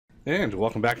And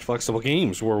welcome back to Flexible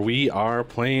Games, where we are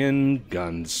playing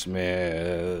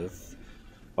Gunsmith.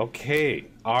 Okay,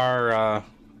 our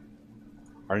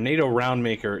NATO round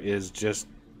maker is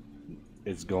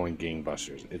it's going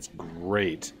gangbusters. It's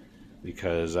great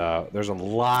because there's a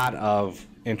lot of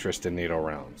interest in NATO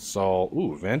rounds. So,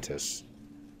 ooh, Ventus,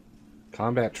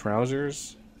 combat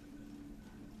trousers,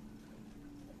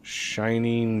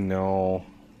 shining, no.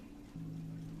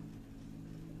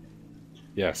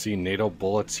 Yeah, see NATO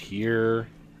bullets here.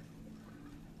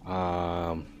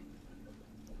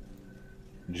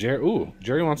 Jerry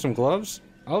wants some gloves?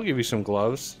 I'll give you some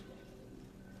gloves.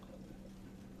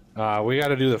 We got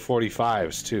to do the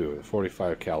 45s too, the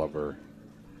 45 caliber.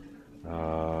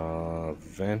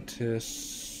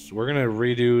 Ventus. We're gonna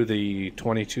redo the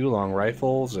 22 long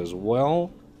rifles as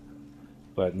well.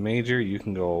 But Major, you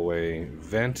can go away.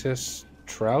 Ventus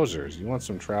trousers. You want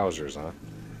some trousers, huh?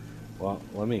 Well,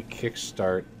 let me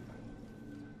kickstart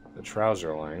the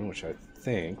trouser line, which I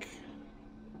think...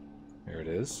 There it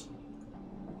is.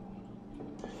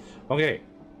 Okay,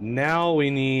 now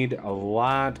we need a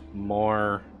lot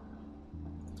more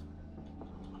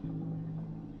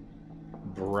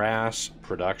brass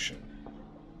production.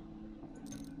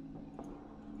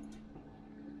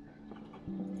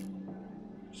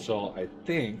 So I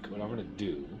think what I'm going to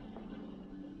do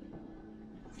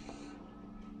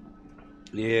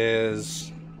is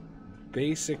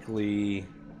basically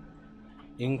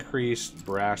increase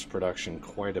brass production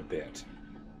quite a bit.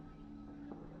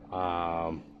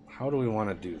 How do we want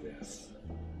to do this?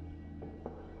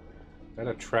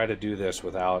 Gotta try to do this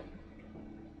without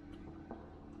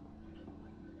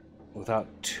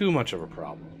too much of a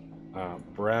problem.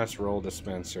 Brass roll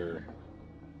dispenser.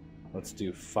 Let's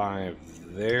do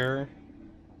 5 there.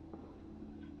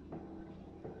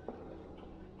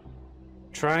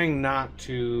 Trying not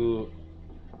to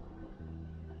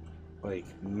like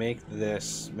make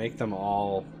them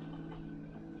all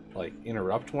like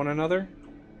interrupt one another.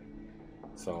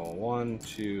 So 1,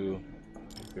 2,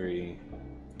 3,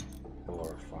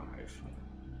 4, 5.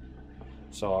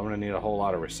 So I'm gonna need a whole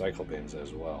lot of recycle bins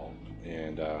as well,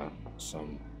 and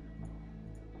some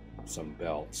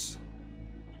belts.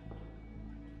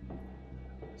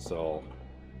 So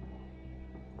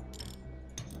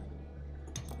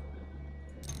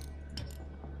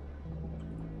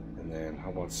and then how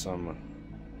about some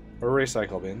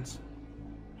recycle bins?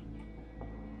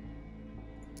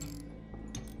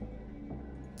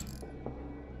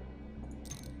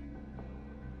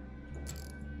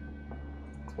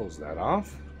 Close that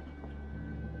off.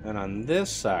 And on this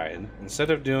side, instead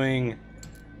of doing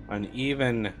an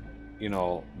even,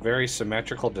 very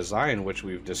symmetrical design, which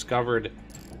we've discovered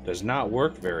does not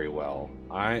work very well,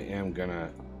 I am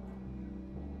gonna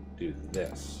do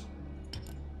this.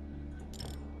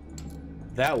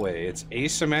 That way it's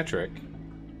asymmetric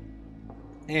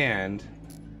and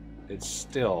it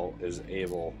still is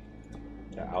able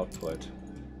to output.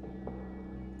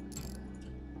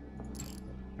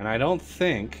 And I don't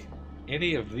think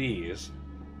any of these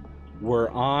were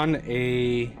on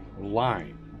a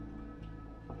line.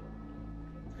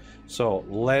 So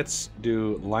let's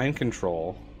do line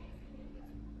control.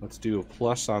 Let's do a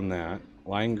plus on that.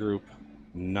 Line group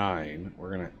 9.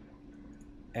 We're going to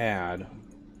add.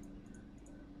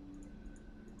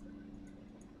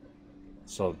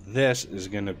 So this is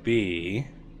going to be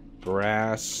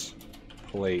brass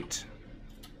plate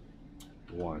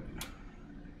 1.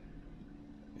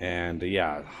 And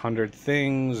yeah, 100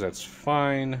 things, that's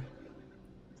fine.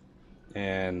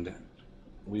 And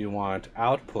we want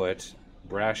output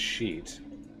brass sheet.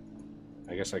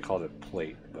 I guess I called it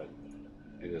plate, but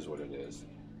it is what it is.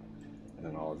 And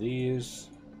then all these.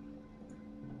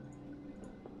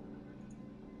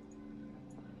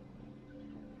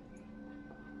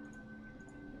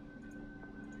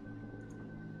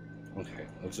 Okay,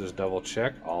 let's just double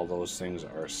check. All those things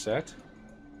are set.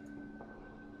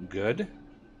 Good.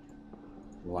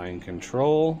 Line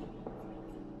control.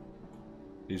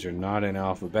 These are not in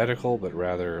alphabetical, but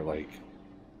rather like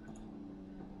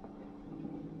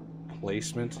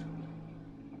placement.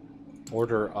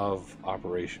 Order of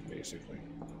operation, basically.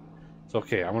 So,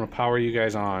 okay, I'm going to power you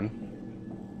guys on.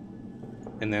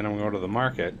 And then I'm going to go to the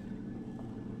market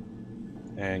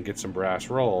and get some brass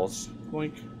rolls.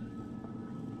 Boink.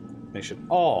 They should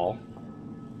all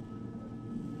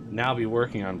now be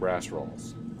working on brass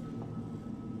rolls.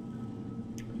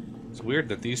 It's weird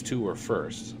that these two were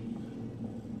first.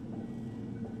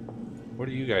 What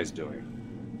are you guys doing?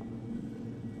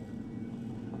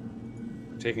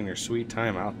 Taking your sweet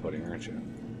time outputting, aren't you?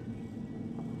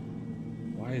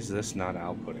 Why is this not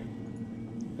outputting?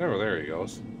 Oh, there he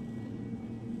goes.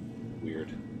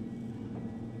 Weird.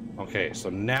 Okay, so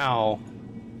now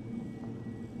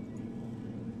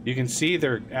you can see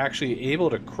they're actually able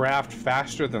to craft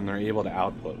faster than they're able to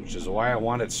output, which is why I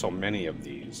wanted so many of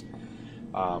these.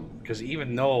 Because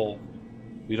even though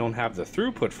we don't have the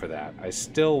throughput for that, I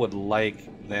still would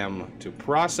like them to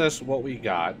process what we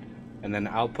got and then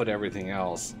output everything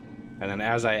else. And then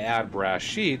as I add brass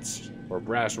sheets or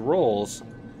brass rolls,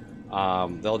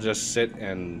 they'll just sit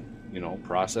and, you know,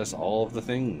 process all of the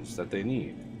things that they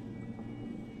need.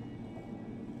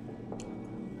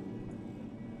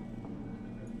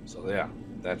 So yeah,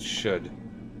 that should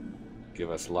give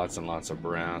us lots and lots of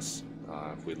brass.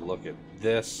 If we look at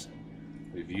this,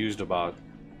 we've used about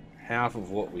half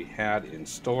of what we had in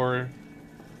store.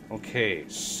 Okay,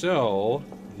 so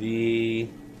the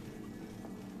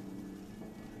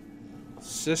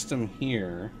system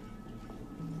here.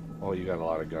 Oh, you got a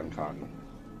lot of gun cotton.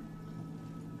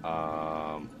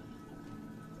 How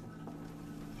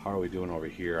are we doing over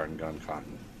here on gun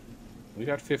cotton? We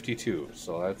got 52,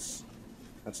 so that's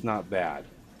not bad.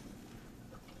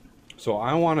 So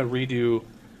I want to redo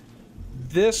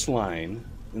this line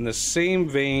in the same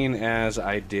vein as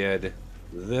I did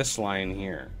this line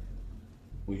here.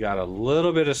 We got a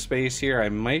little bit of space here. I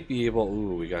might be able...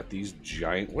 Ooh, we got these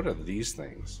giant... What are these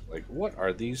things? Like, what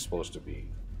are these supposed to be?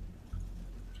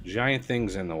 Giant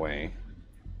things in the way.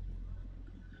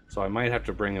 So I might have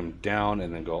to bring them down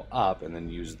and then go up and then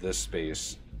use this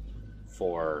space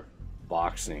for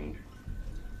boxing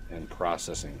and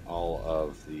processing all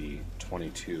of the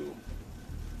 22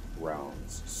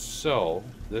 rounds. So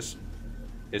this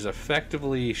is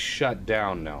effectively shut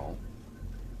down now.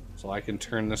 So I can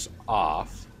turn this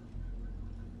off.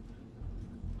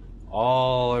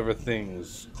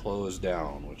 Everything's closed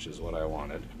down, which is what I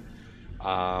wanted.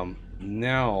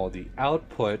 Now the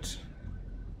output.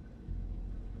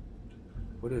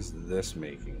 What is this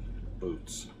making?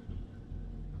 Boots.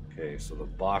 Okay, so the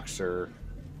boxer.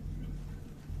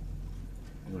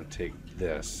 I'm going to take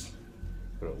this,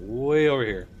 put it way over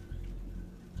here.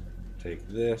 Take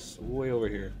this way over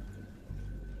here.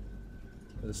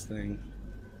 This thing.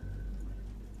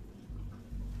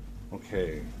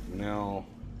 Okay, now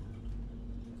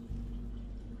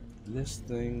this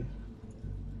thing,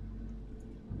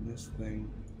 this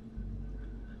thing,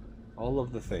 all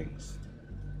of the things.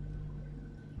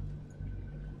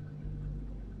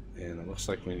 And it looks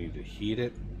like we need to heat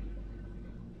it.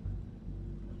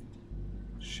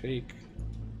 Shake,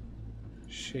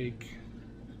 shake.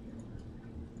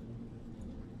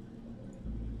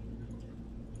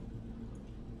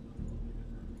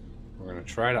 We're going to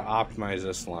try to optimize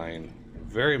this line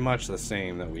very much the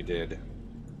same that we did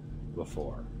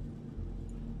before.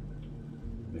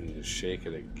 We need to shake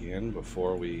it again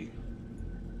before we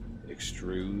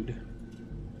extrude.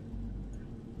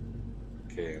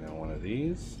 Okay, now one of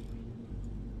these.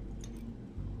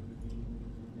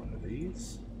 One of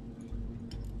these.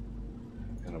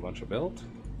 And a bunch of belt.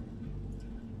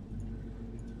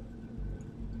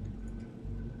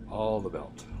 All the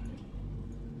belt.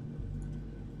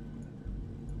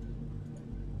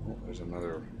 Oh, there's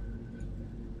another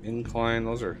incline.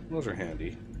 Those are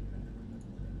handy.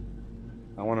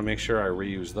 I want to make sure I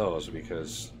reuse those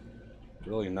because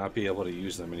really not be able to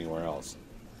use them anywhere else.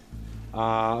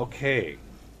 Okay.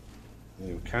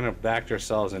 We've kind of backed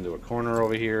ourselves into a corner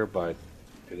over here, but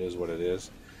it is what it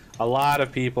is. A lot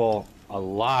of people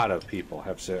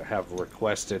have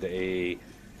requested a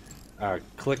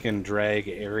click and drag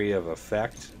area of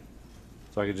effect.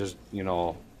 So I could just, you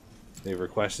know, they've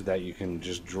requested that you can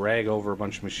just drag over a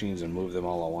bunch of machines and move them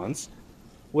all at once,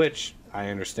 which I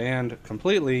understand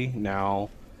completely now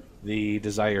the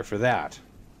desire for that.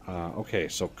 Okay,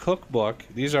 so cookbook.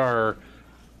 These are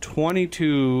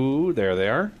 22. There they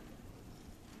are.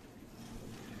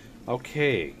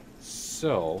 Okay,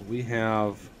 so we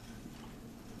have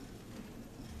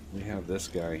this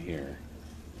guy here.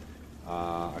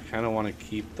 I kind of want to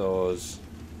keep those.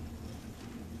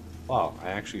 Wow, I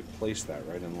actually placed that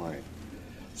right in line.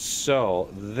 So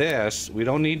this, we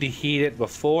don't need to heat it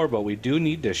before, but we do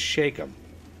need to shake them.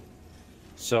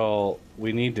 So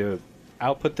we need to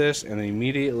output this and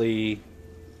immediately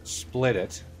split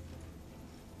it.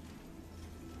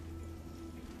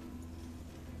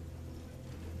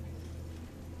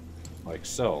 Like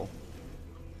so.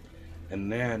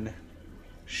 And then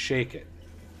shake it.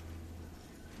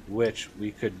 Which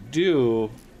we could do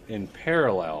in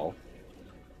parallel.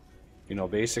 You know,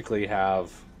 basically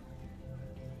have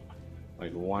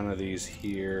like one of these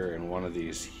here and one of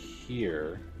these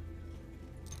here.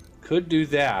 Could do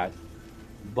that,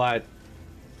 but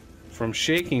from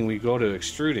shaking we go to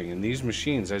extruding, and these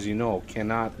machines, as you know,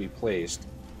 cannot be placed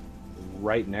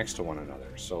right next to one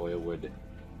another. So it would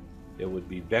it would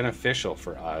be beneficial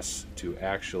for us to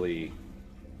actually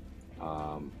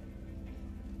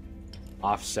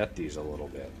offset these a little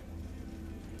bit.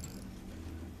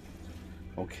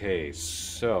 Okay,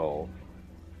 so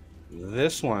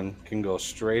this one can go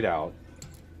straight out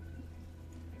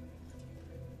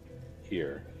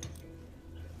here,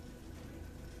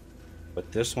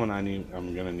 but this one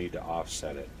I'm gonna need to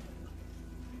offset it.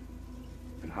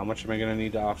 And how much am I gonna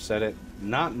need to offset it?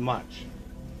 Not much.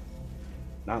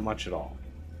 Not much at all.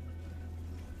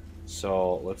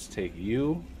 So let's take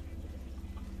you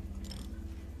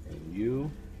and you.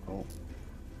 Oh,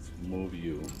 let's move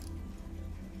you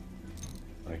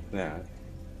like that.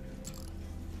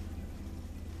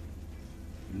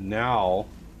 Now,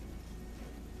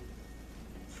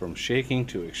 from shaking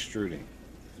to extruding.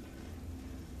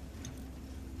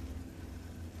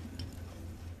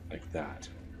 Like that.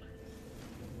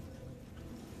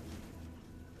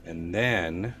 And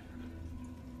then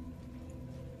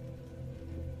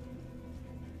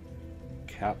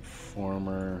cap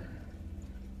former,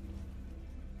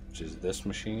 which is this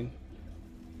machine.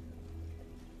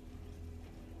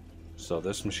 So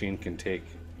this machine can take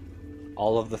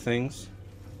all of the things,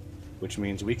 which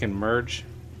means we can merge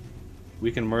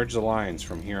the lines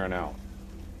from here on out.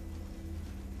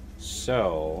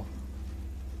 So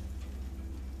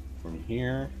from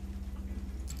here,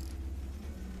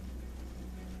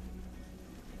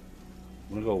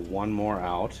 I'm gonna go one more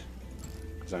out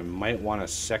because I might want a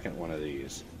second one of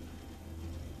these.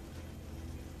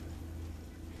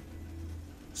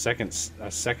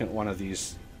 A second one of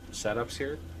these setups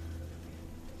here.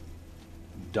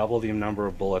 Double the number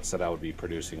of bullets that I would be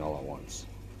producing all at once.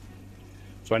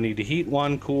 So I need to heat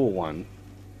one, cool one.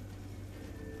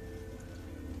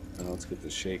 And let's get the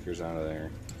shakers out of there.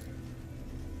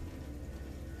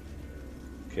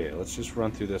 Okay, let's just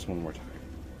run through this one more time.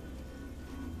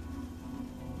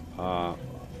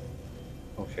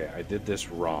 Okay, I did this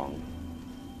wrong.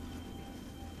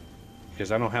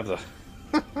 Because I don't have the...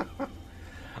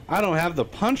 I don't have the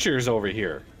punchers over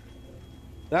here.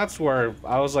 That's where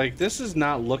I was like, this is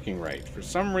not looking right. For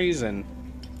some reason,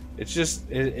 it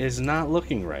is not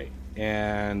looking right.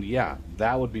 And yeah,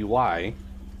 that would be why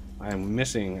I'm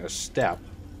missing a step.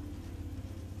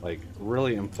 Like,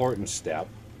 really important step.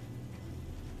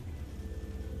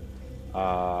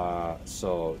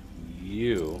 So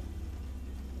you...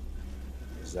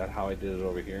 Is that how I did it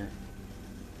over here?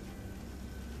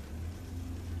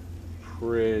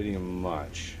 Pretty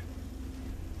much.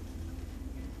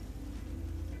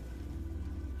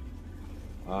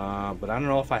 But I don't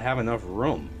know if I have enough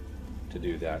room to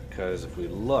do that, because if we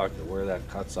look at where that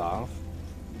cuts off,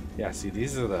 yeah, see,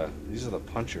 these are the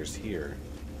punchers here.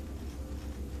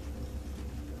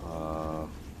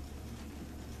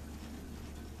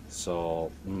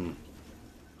 So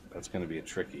that's going to be a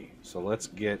tricky. So let's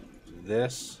get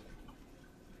this.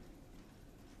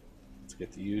 Let's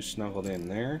get the U snuggled in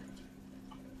there.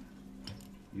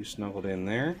 You snuggled in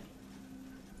there.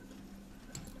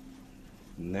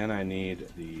 And then I need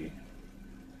the...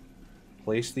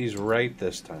 Place these right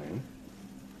this time.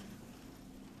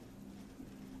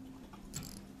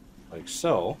 Like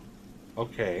so.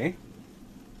 Okay.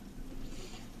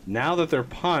 Now that they're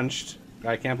punched...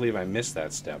 I can't believe I missed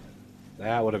that step.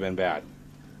 That would have been bad.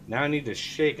 Now I need to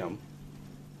shake them.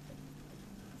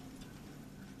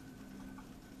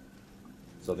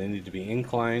 So they need to be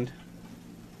inclined.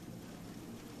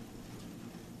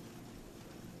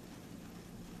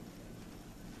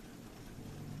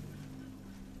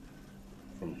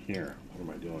 From here. What am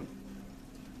I doing?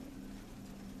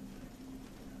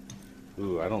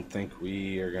 Ooh, I don't think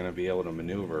we are going to be able to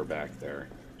maneuver back there.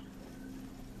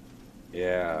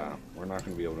 Yeah, we're not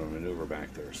going to be able to maneuver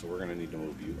back there, so we're going to need to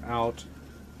move you out.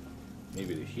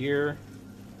 Maybe to here.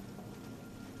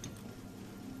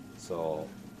 So,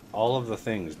 all of the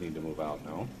things need to move out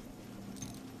now.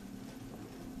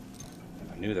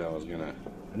 I knew that was going to...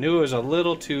 I knew it was a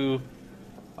little too...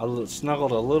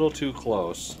 snuggled a little too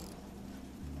close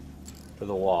to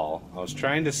the wall. I was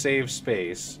trying to save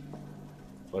space,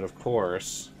 but of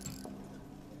course...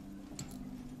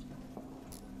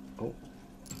 Oh.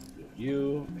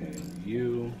 You, and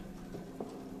you,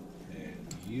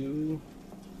 and you.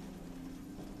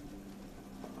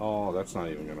 Oh, that's not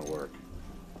even gonna work.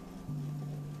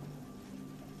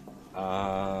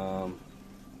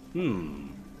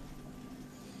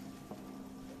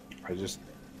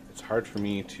 It's hard for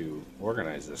me to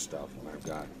organize this stuff when I've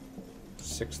got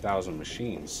 6,000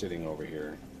 machines sitting over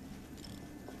here.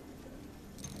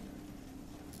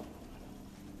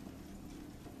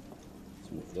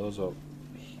 Let's move those up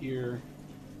here.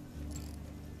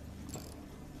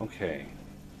 Okay.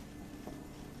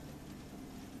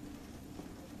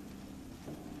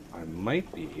 I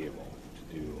might be able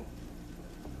to do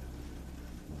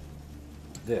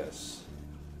this.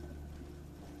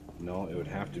 No, it would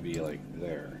have to be like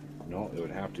there. No, it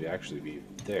would have to actually be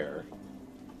there.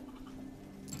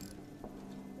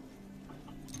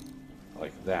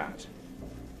 Like that.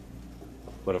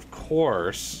 But of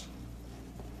course,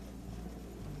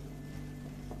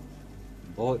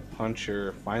 bullet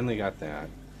puncher, finally got that.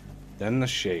 Then the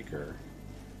shaker.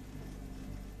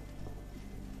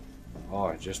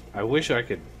 Oh, I wish I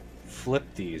could flip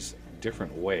these a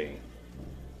different way.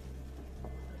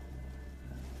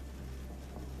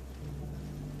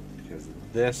 Because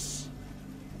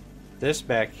this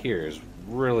back here is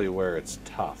really where it's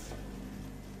tough.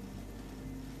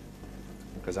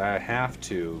 Because I have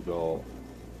to go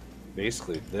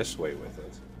basically this way with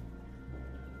it.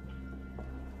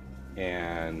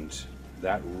 And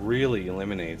that really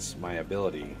eliminates my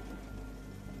ability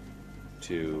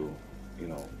to, you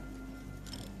know,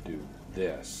 do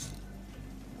this.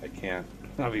 I can't,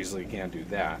 obviously can't do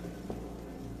that.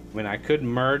 I mean, I could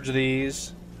merge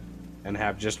these and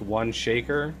have just one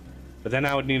shaker, but then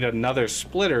I would need another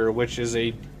splitter, which is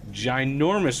a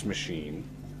ginormous machine.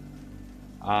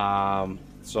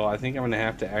 So I think I'm going to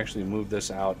have to actually move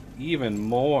this out even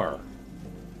more.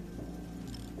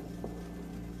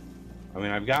 I mean,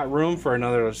 I've got room for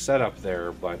another setup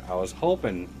there, but I was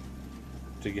hoping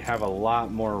to have a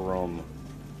lot more room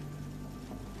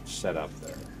set up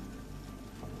there.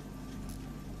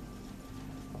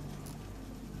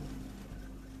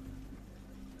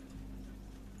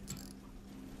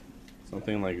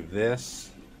 Something like this.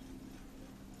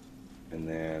 And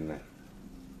then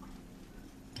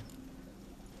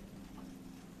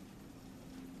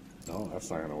no, that's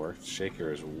not going to work. The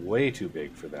shaker is way too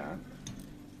big for that.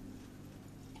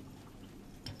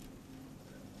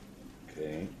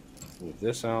 Okay, move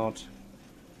this out.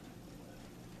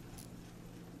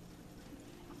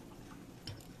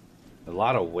 A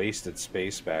lot of wasted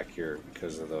space back here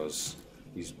because of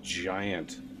these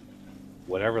giant,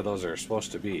 whatever those are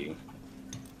supposed to be.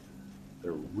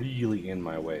 They're really in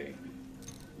my way.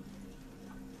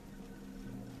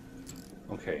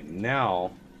 Okay,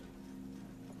 now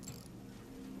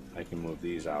I can move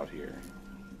these out here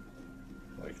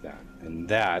like that, and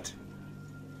that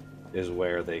is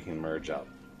where they can merge up.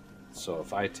 So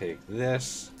if I take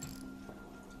this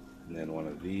and then one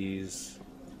of these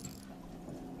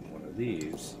and one of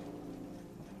these,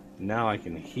 now I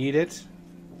can heat it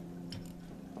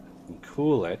and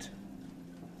cool it,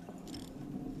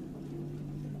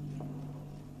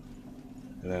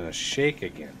 and then a shake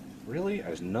again. Really?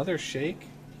 Another shake?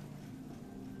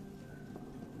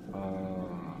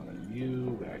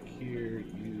 You back here,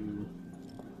 you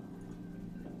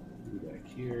back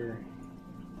here.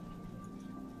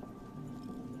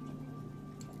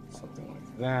 Something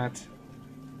like that.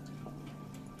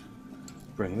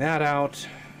 Bring that out.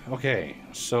 Okay,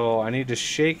 so I need to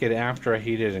shake it after I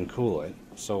heat it and cool it.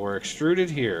 So we're extruded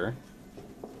here.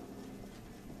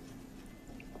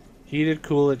 Heated,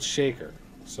 cool it, shaker.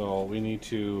 So we need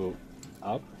to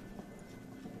up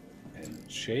and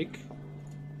shake.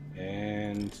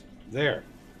 And there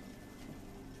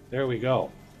we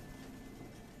go.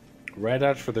 Right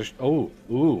out for the ooh,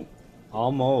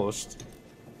 almost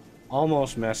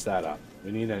messed that up.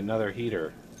 We need another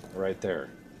heater right there.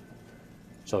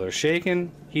 So they're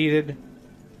shaken, heated,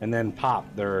 and then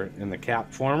popped. They're in the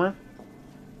cap former,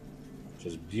 which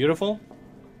is beautiful.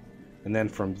 And then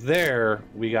from there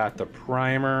we got the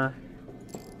primer,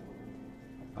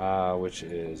 which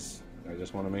is, I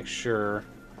just want to make sure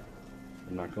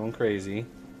I'm not going crazy.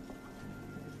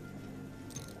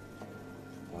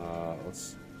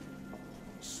 Let's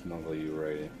snuggle you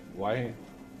right in.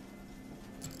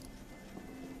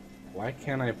 Why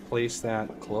can't I place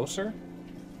that closer?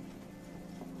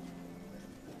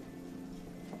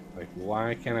 Like,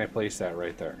 why can't I place that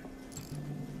right there?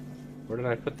 Where did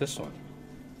I put this one?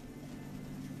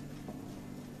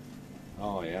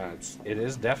 Oh yeah, it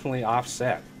is definitely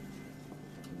offset.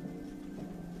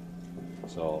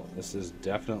 So this is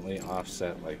definitely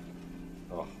offset, like,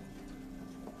 oh,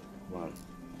 come on,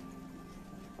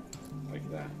 like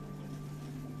that.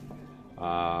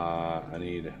 I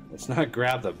need, let's not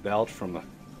grab the belt from the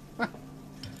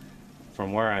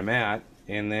from where I'm at,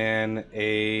 and then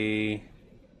I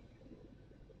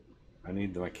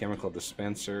need my chemical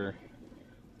dispenser.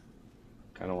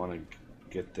 Kind of want to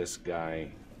get this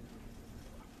guy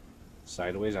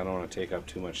sideways. I don't want to take up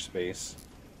too much space.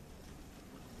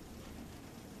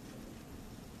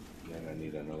 Then I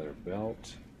need another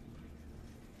belt.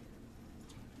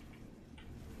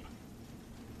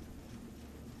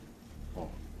 Oh,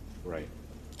 right.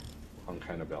 Wrong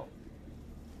kind of belt.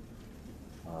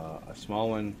 A small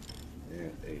one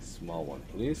and a small one,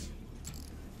 please.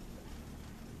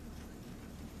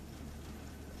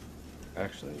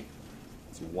 Actually,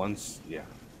 it's once, yeah.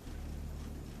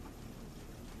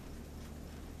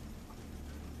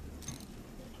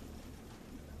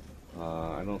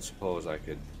 I don't suppose I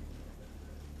could.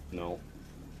 No.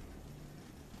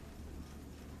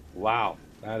 Wow,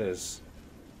 that is.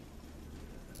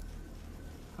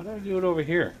 How did I do it over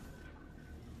here?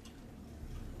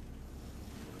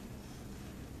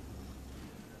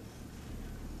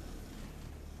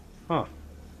 Huh.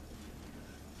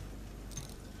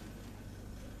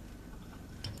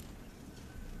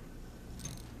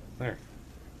 There.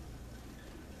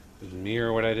 It was me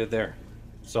or what I did there.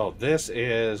 So this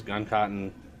is gun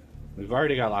cotton. We've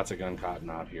already got lots of gun cotton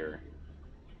out here.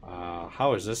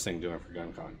 How is this thing doing for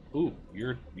gun cotton? Ooh,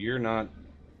 you're not.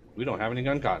 We don't have any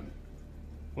gun cotton.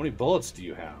 How many bullets do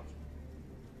you have?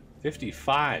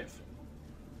 55.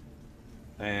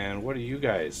 And what are you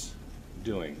guys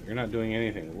doing? You're not doing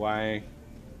anything. Why?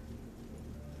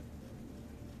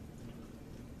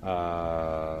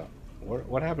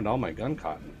 What happened to all my gun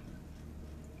cotton?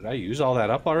 Did I use all that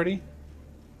up already?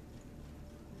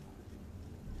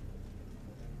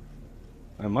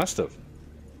 I must have.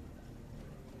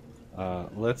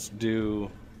 Let's do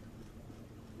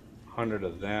 100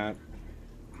 of that,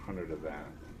 100 of that.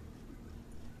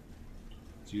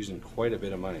 It's using quite a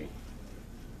bit of money.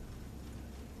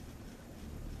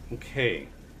 Okay.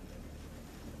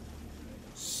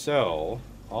 So,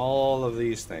 all of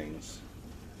these things.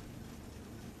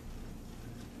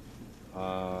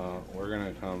 We're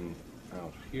gonna come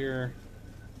out here.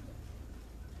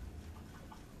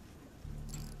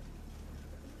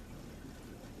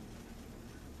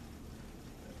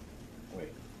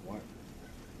 Wait, what?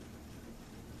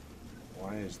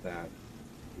 Why is that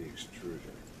the extruder?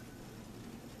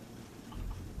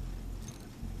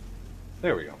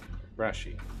 There we go. Brass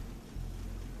sheet.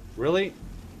 Really?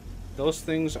 Those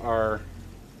things are...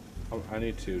 Oh, I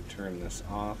need to turn this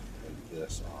off and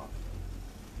this off.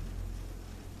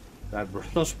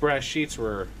 Those brass sheets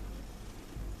were...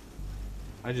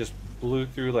 I just blew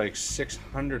through like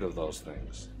 600 of those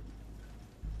things.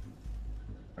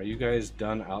 Are you guys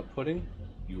done outputting?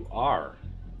 You are.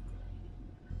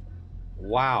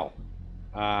 Wow.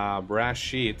 Brass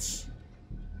sheets.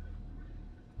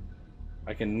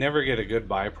 I can never get a good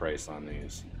buy price on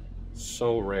these.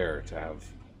 So rare to have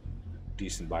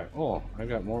decent buy. Oh, I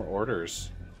got more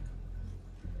orders.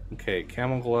 Okay,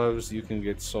 camel gloves, you can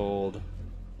get sold.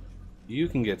 You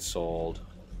can get sold.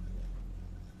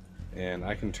 And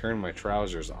I can turn my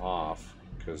trousers off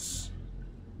because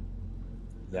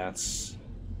that's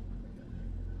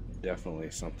definitely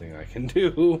something I can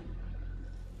do.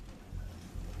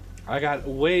 I got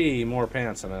way more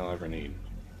pants than I'll ever need.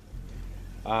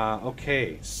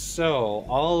 Okay, so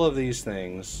all of these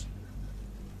things,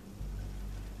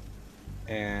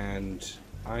 and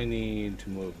I need to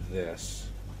move this,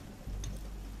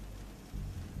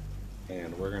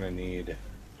 and we're gonna need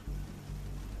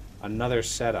another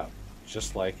setup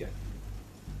just like it.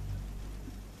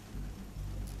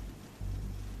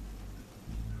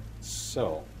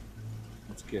 So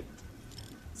let's get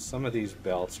some of these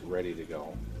belts ready to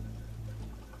go.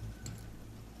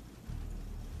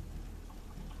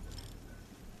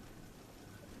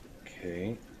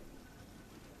 Okay.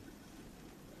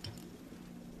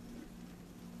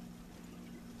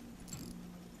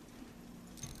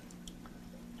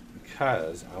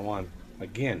 Because I want,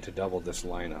 again, to double this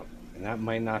lineup. And that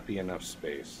might not be enough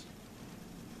space.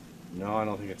 No, I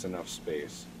don't think it's enough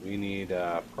space. We need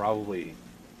probably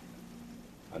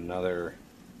another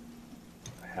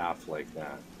half like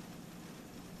that.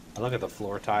 I look at the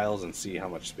floor tiles and see how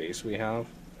much space we have.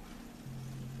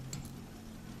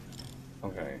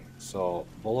 Okay, so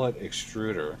bullet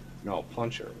extruder. No,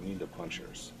 puncher. We need the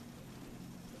punchers.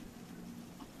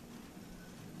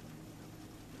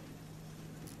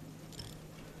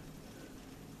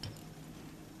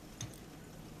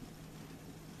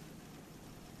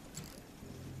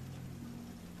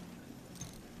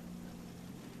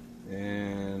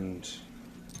 And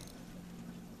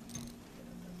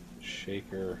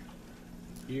shaker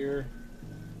here.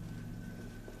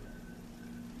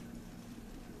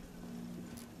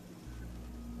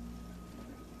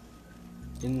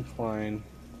 Incline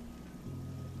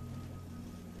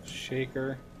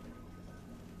shaker,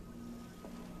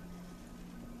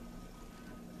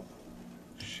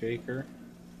 shaker,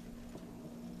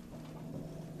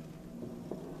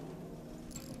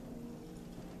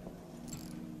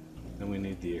 then we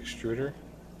need the extruder.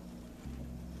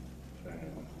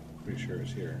 I'm pretty sure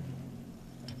it's here.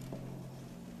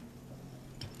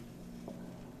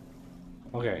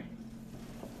 Okay.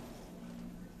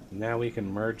 Now we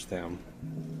can merge them.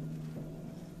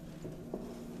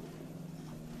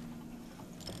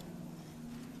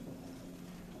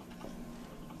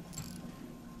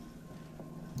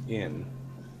 In.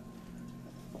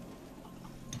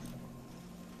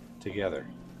 Together.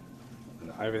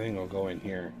 And everything will go in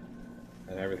here.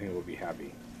 And everything will be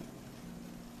happy.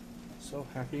 So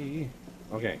happy.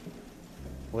 Okay.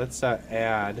 Let's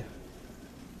add...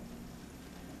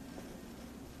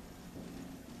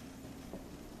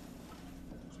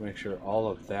 Make sure all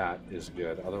of that is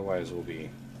good. Otherwise, we'll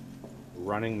be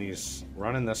running this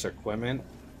equipment,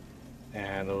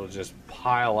 and it'll just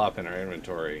pile up in our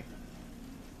inventory.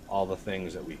 All the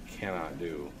things that we cannot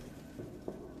do.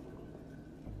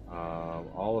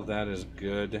 All of that is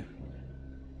good.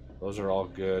 Those are all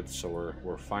good, so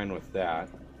we're fine with that.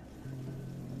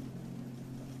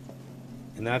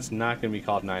 And that's not going to be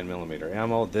called 9mm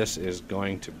ammo. This is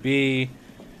going to be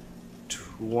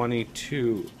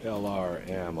 22 LR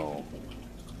ammo.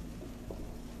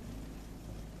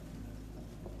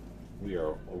 We are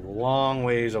a long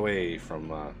ways away from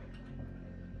the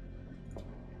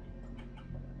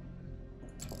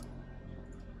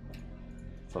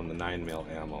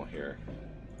 9mm ammo here.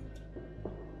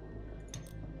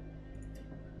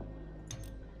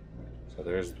 So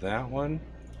there's that one.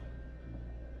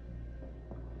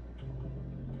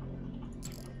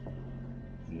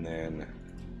 And then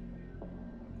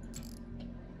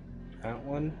that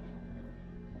one.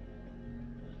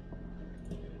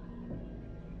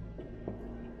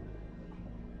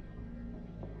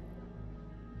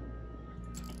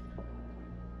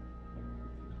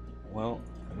 Well,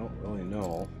 I don't really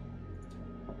know.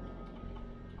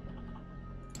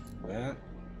 That.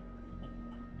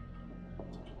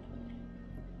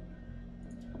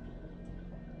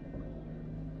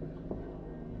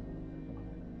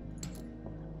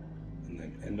 And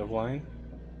then end of line.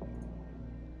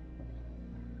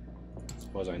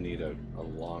 Suppose I need a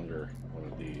longer one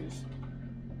of these.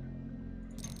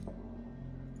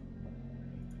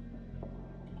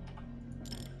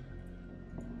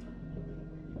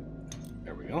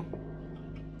 There we go.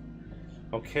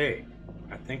 Okay,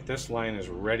 I think this line is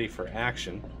ready for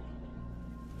action.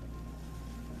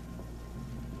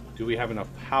 Do we have enough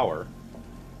power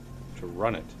to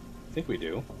run it? I think we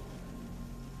do.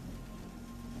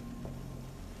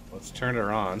 Let's turn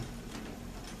her on.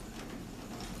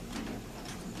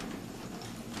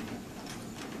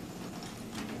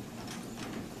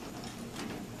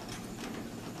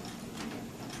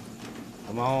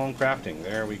 Come on, crafting.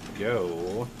 There we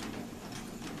go.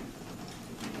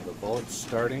 The bullet's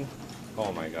starting.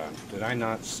 Oh my god. Did I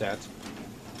not set?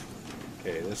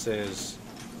 Okay, this is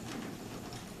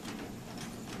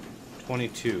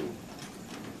 22.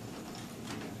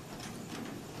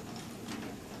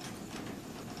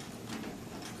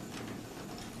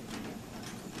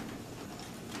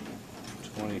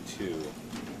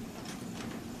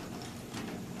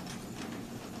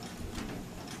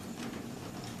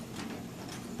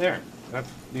 There. That,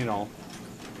 you know,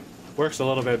 works a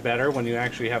little bit better when you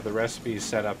actually have the recipes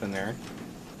set up in there.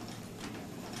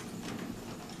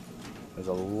 There's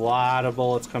a lot of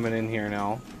bullets coming in here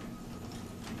now.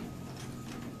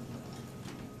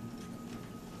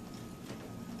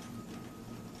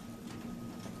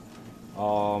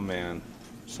 Oh man,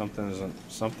 something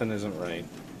isn't right.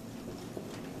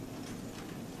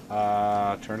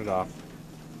 Turn it off.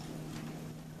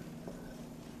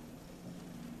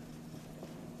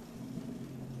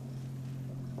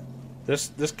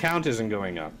 This count isn't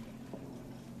going up.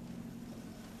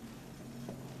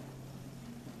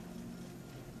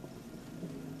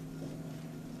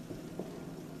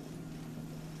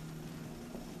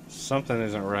 Something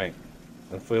isn't right.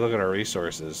 If we look at our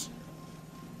resources.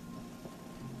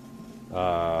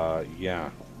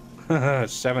 Yeah.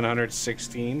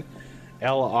 716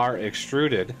 LR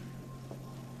extruded.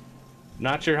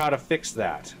 Not sure how to fix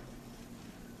that.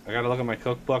 I gotta look at my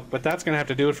cookbook, but that's gonna have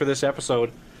to do it for this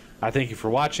episode. I thank you for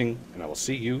watching, and I will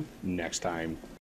see you next time.